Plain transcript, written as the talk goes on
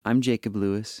I'm Jacob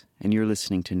Lewis, and you're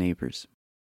listening to Neighbors.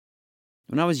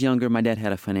 When I was younger, my dad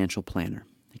had a financial planner.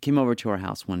 He came over to our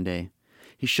house one day.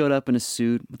 He showed up in a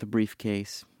suit with a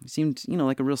briefcase. He seemed,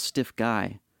 like a real stiff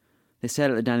guy. They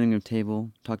sat at the dining room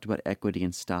table, talked about equity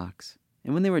and stocks.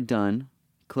 And when they were done,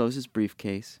 he closed his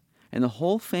briefcase, and the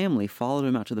whole family followed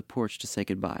him out to the porch to say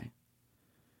goodbye.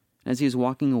 As he was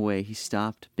walking away, he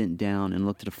stopped, bent down, and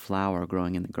looked at a flower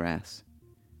growing in the grass.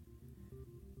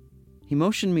 He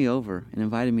motioned me over and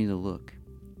invited me to look.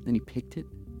 Then he picked it,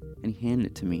 and he handed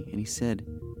it to me, and he said,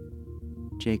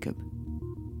 "Jacob,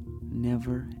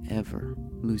 never, ever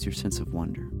lose your sense of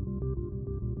wonder."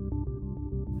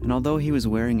 And although he was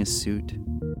wearing a suit,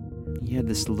 he had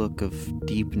this look of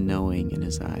deep knowing in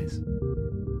his eyes.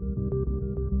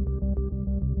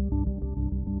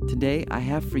 Today, I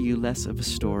have for you less of a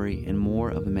story and more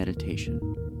of a meditation.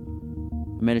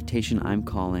 A meditation I'm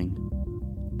calling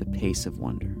The Pace of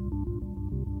Wonder.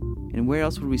 And where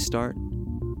else would we start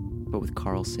but with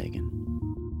Carl Sagan?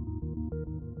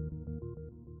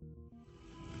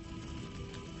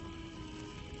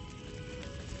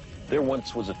 There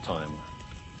once was a time,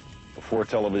 before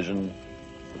television,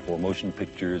 before motion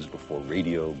pictures, before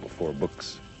radio, before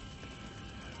books,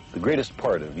 the greatest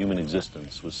part of human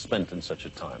existence was spent in such a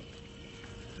time.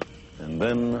 And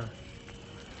then,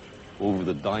 over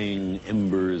the dying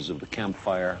embers of the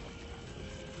campfire,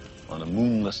 on a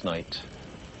moonless night,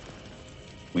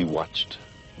 we watched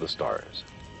the stars.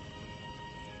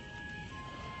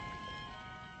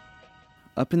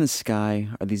 Up in the sky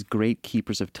are these great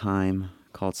keepers of time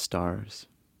called stars.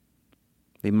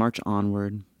 They march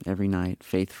onward every night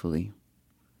faithfully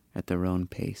at their own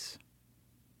pace.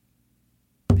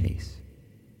 Pace.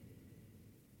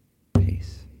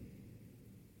 Pace.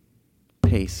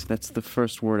 Pace. That's the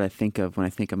first word I think of when I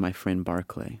think of my friend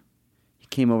Barclay. He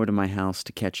came over to my house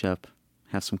to catch up,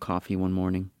 have some coffee one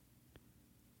morning.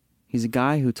 He's a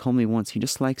guy who told me once he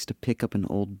just likes to pick up an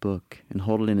old book and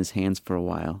hold it in his hands for a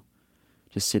while,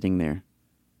 just sitting there.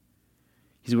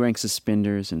 He's wearing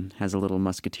suspenders and has a little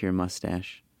musketeer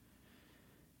mustache.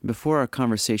 Before our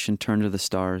conversation turned to the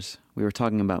stars, we were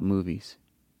talking about movies,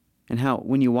 and how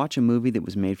when you watch a movie that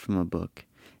was made from a book,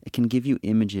 it can give you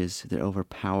images that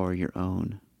overpower your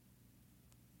own.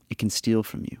 It can steal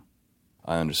from you.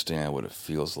 I understand what it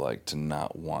feels like to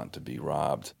not want to be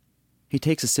robbed. He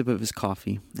takes a sip of his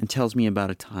coffee and tells me about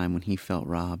a time when he felt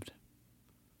robbed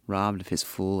of his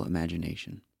full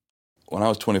imagination. When I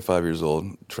was 25 years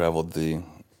old, traveled the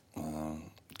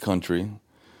country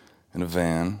in a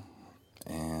van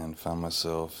and found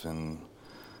myself in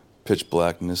pitch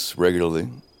blackness regularly.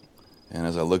 And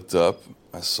as I looked up,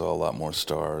 I saw a lot more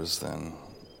stars than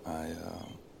I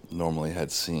normally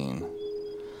had seen.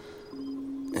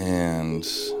 And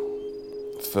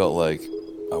felt like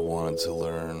I wanted to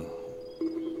learn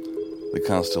the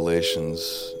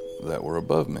constellations that were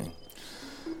above me.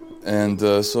 And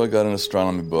so I got an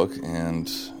astronomy book and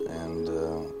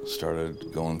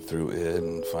started going through it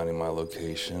and finding my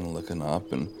location, looking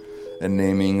up and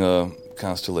naming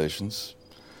constellations.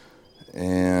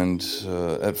 And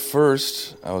at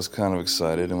first, I was kind of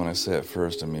excited. And when I say at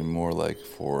first, I mean more like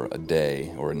for a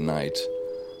day or a night.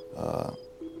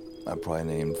 I probably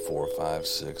named 4, 5,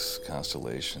 6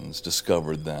 constellations,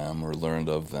 discovered them or learned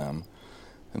of them.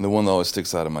 And the one that always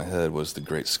sticks out of my head was the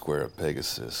Great Square of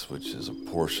Pegasus, which is a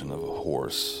portion of a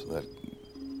horse that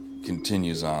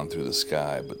continues on through the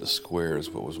sky, but the square is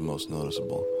what was most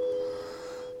noticeable.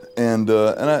 And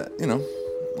I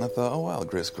thought, oh wow, the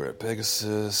Great Square of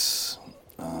Pegasus.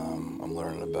 I'm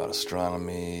learning about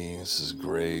astronomy. This is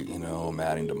great, I'm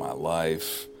adding to my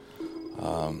life.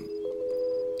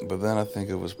 But then I think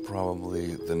it was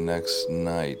probably the next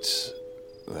night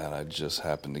that I just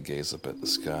happened to gaze up at the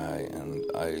sky, and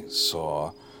I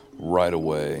saw right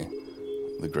away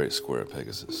the Great Square of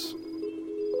Pegasus.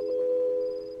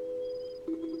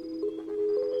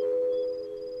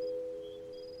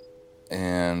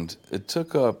 And it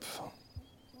took up,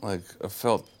 I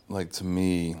felt like to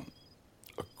me,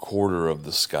 a quarter of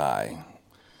the sky.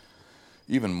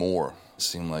 Even more. It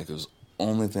seemed like it was the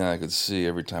only thing I could see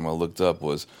every time I looked up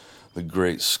was the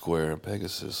Great Square of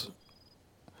Pegasus.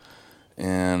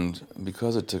 And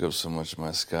because it took up so much of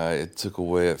my sky, it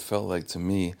felt like to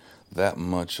me, that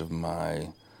much of my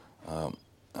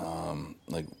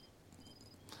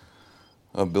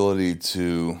ability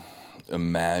to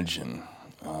imagine,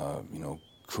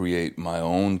 create my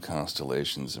own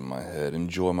constellations in my head,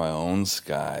 enjoy my own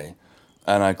sky.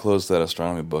 And I closed that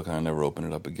astronomy book and I never opened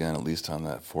it up again, at least on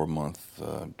that 4-month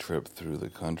trip through the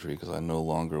country, because I no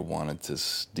longer wanted to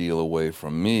steal away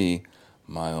from me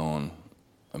my own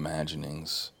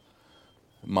imaginings,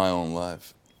 my own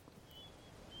life.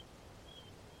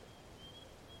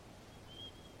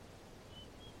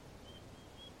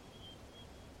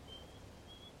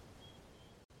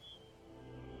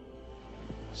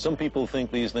 Some people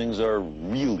think these things are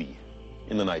really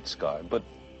in the night sky, but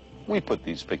we put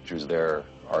these pictures there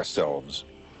ourselves.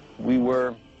 We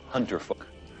were hunter folk,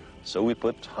 so we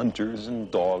put hunters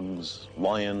and dogs,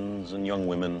 lions and young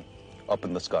women up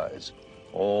in the skies.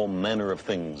 All manner of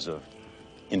things of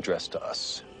interest to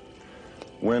us.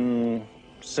 When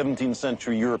 17th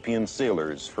century European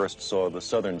sailors first saw the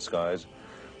southern skies,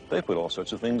 they put all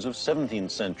sorts of things of 17th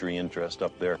century interest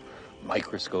up there.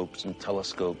 Microscopes and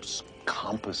telescopes,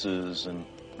 compasses and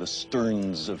the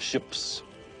sterns of ships.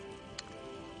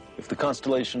 If the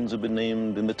constellations had been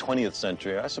named in the 20th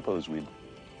century, I suppose we'd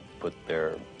put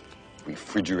there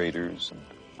refrigerators and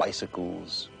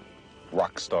bicycles,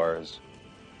 rock stars,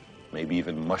 maybe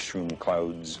even mushroom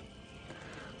clouds.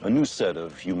 A new set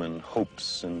of human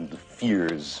hopes and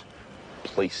fears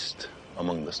placed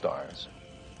among the stars.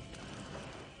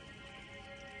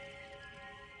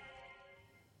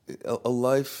 A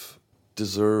life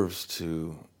deserves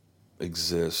to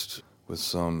exist with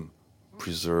some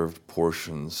preserved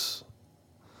portions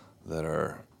that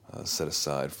are set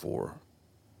aside for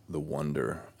the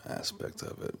wonder aspect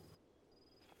of it.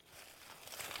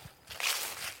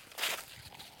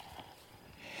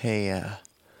 Hey,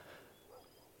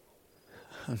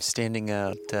 I'm standing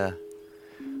out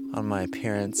on my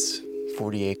parents'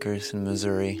 40 acres in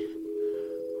Missouri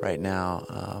right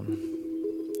now.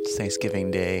 It's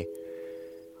Thanksgiving Day,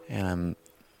 and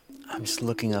I'm just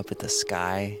looking up at the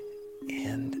sky,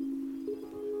 and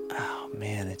oh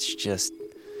man, it's just,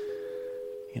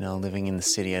 living in the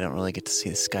city, I don't really get to see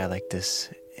the sky like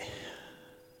this.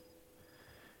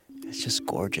 It's just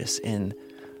gorgeous, and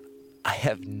I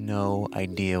have no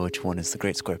idea which one is the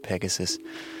Great Square Pegasus.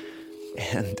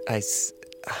 And I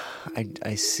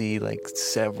see like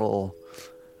several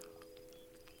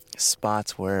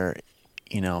spots where,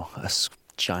 a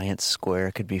giant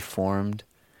square could be formed.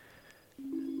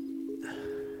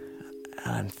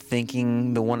 I'm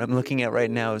thinking the one I'm looking at right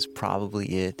now is probably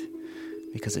it,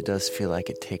 because it does feel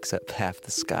like it takes up half the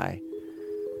sky.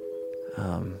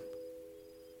 But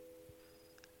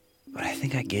I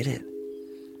think I get it.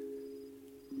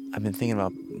 I've been thinking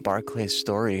about Barclay's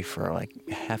story for like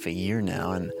half a year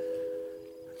now, and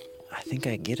I think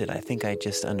I get it. I think I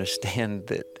just understand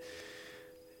that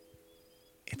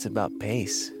it's about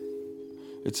pace.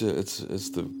 It's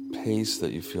the pace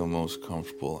that you feel most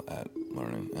comfortable at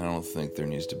learning. And I don't think there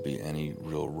needs to be any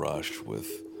real rush with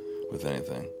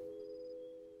anything.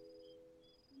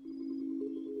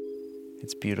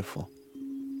 It's beautiful.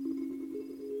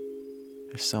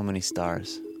 There's so many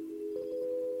stars.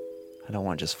 I don't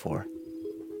want just 4.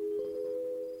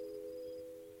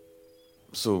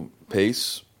 So,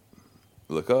 pace,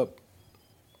 look up.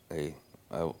 Hey,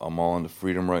 I'm all into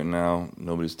freedom right now.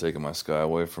 Nobody's taking my sky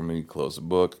away from me. Close the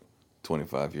book.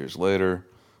 25 years later,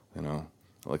 I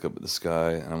look up at the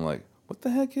sky and I'm like, what the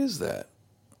heck is that?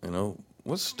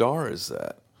 What star is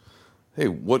that? Hey,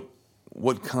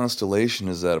 what constellation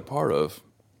is that a part of?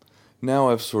 Now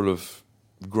I've sort of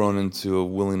grown into a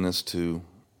willingness to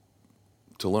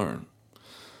learn.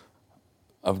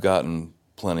 I've gotten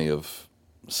plenty of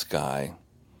sky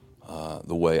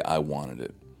the way I wanted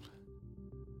it.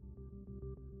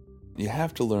 You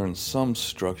have to learn some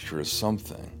structure of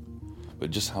something, but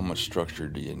just how much structure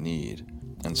do you need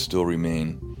and still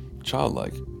remain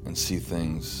childlike and see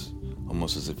things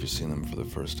almost as if you're seeing them for the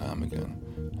first time again?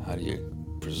 How do you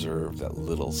preserve that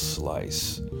little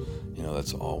slice,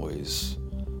 that's always,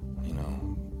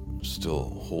 still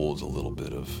holds a little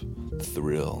bit of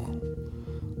thrill.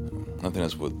 I think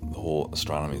that's what the whole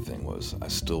astronomy thing was. I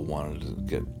still wanted to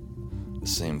get the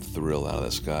same thrill out of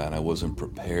the sky, and I wasn't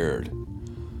prepared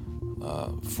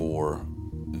for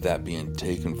that being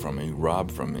taken from me,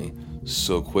 robbed from me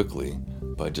so quickly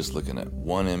by just looking at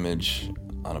one image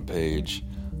on a page,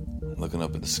 looking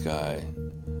up at the sky,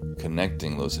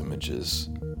 connecting those images,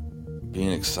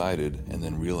 being excited, and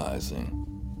then realizing,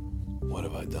 what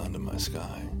have I done to my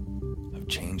sky? I've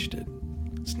changed it.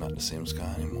 It's not the same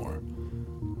sky anymore.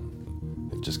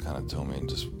 It just kind of told me,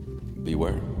 just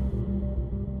beware.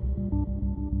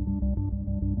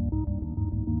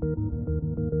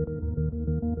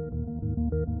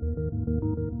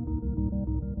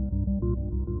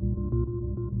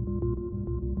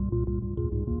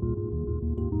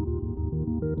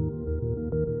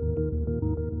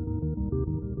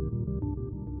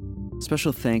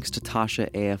 Special thanks to Tasha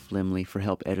A.F. Limley for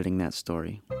help editing that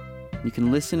story. You can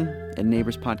listen at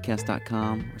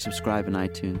neighborspodcast.com or subscribe in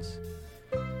iTunes.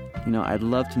 I'd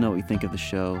love to know what you think of the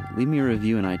show. Leave me a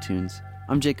review in iTunes.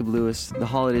 I'm Jacob Lewis. The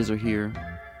holidays are here,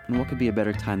 and what could be a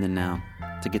better time than now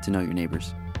to get to know your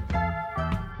neighbors?